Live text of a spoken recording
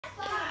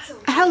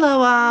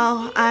Hello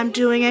all, I'm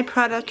doing a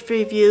product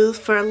review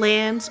for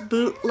Lands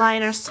boot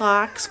liner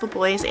socks for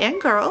boys and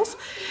girls.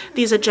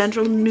 These are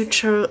gender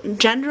neutral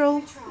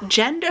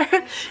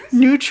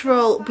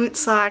boot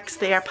socks.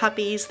 They are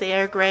puppies, they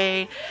are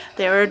gray,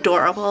 they are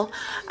adorable.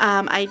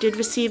 I did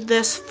receive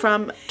this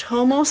from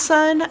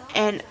Tomo-san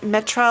and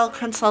Metral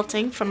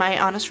Consulting for my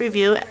honest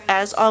review.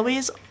 As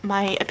always,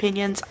 my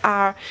opinions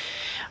are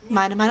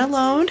mine and mine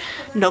alone,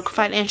 no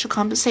financial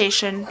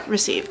compensation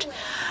received.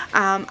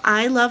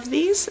 I love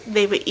these.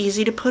 They were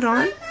easy to put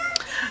on.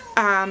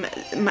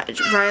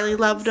 Riley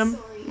loved them,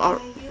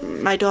 or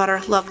my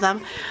daughter loved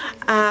them.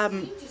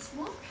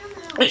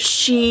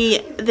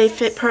 They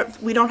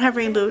fit we don't have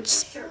rain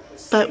boots,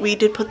 but we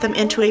did put them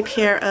into a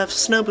pair of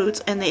snow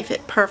boots and they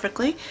fit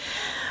perfectly.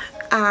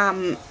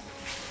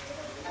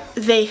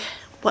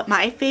 What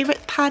my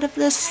favorite part of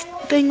this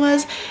thing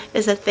was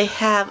is that they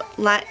have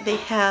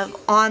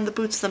on the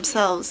boots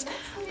themselves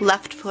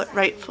left foot,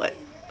 right foot,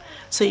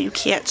 so you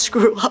can't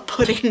screw up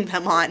putting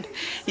them on.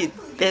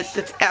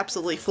 It's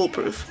absolutely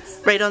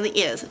foolproof. Right on the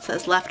ears it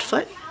says left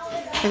foot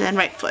and then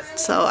right foot.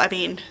 So I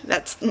mean,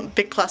 that's a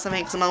big plus I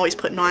make because I'm always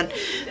putting on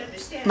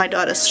my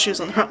daughter's shoes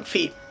on the wrong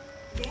feet.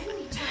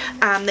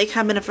 They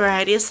come in a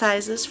variety of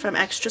sizes, from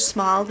extra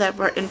small that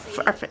are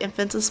for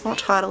infants and small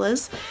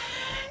toddlers,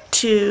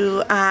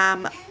 to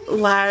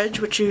large,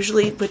 which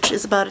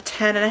is about a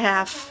 10 to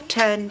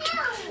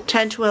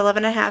 11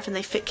 and a half, and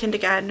they fit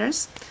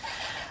kindergartners.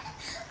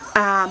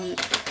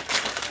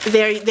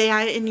 They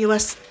are in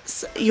US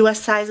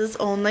sizes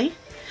only.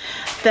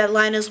 The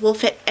liners will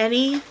fit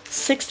any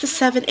 6 to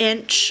 7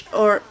 inch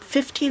or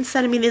 15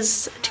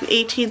 centimeters to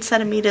 18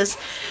 centimeters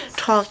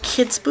tall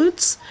kids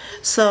boots.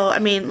 So I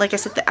mean, like I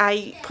said,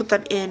 I put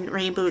them in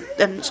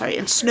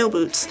in snow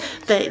boots.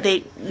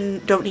 They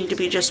don't need to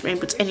be just rain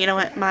boots. And you know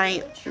what?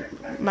 My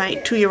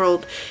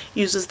 2-year-old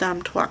uses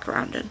them to walk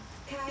around in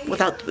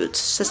without the boots.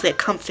 Says they're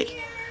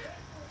comfy.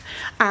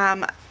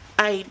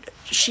 I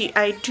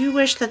do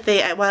wish that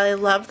while I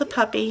love the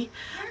puppy,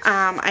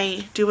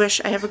 I do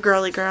wish I have a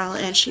girly girl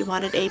and she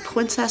wanted a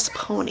princess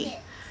pony.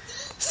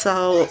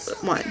 So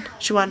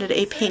she wanted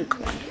a pink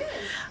one.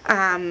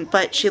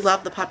 But she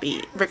loved the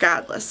puppy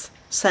regardless.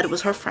 Said it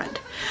was her friend.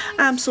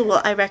 So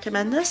will I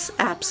recommend this?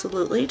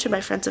 Absolutely. To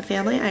my friends and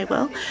family, I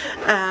will.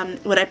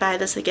 Would I buy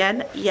this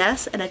again?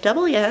 Yes, and a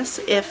double yes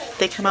if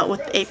they come out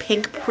with a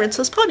pink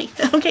princess pony.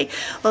 Okay,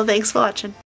 well, thanks for watching.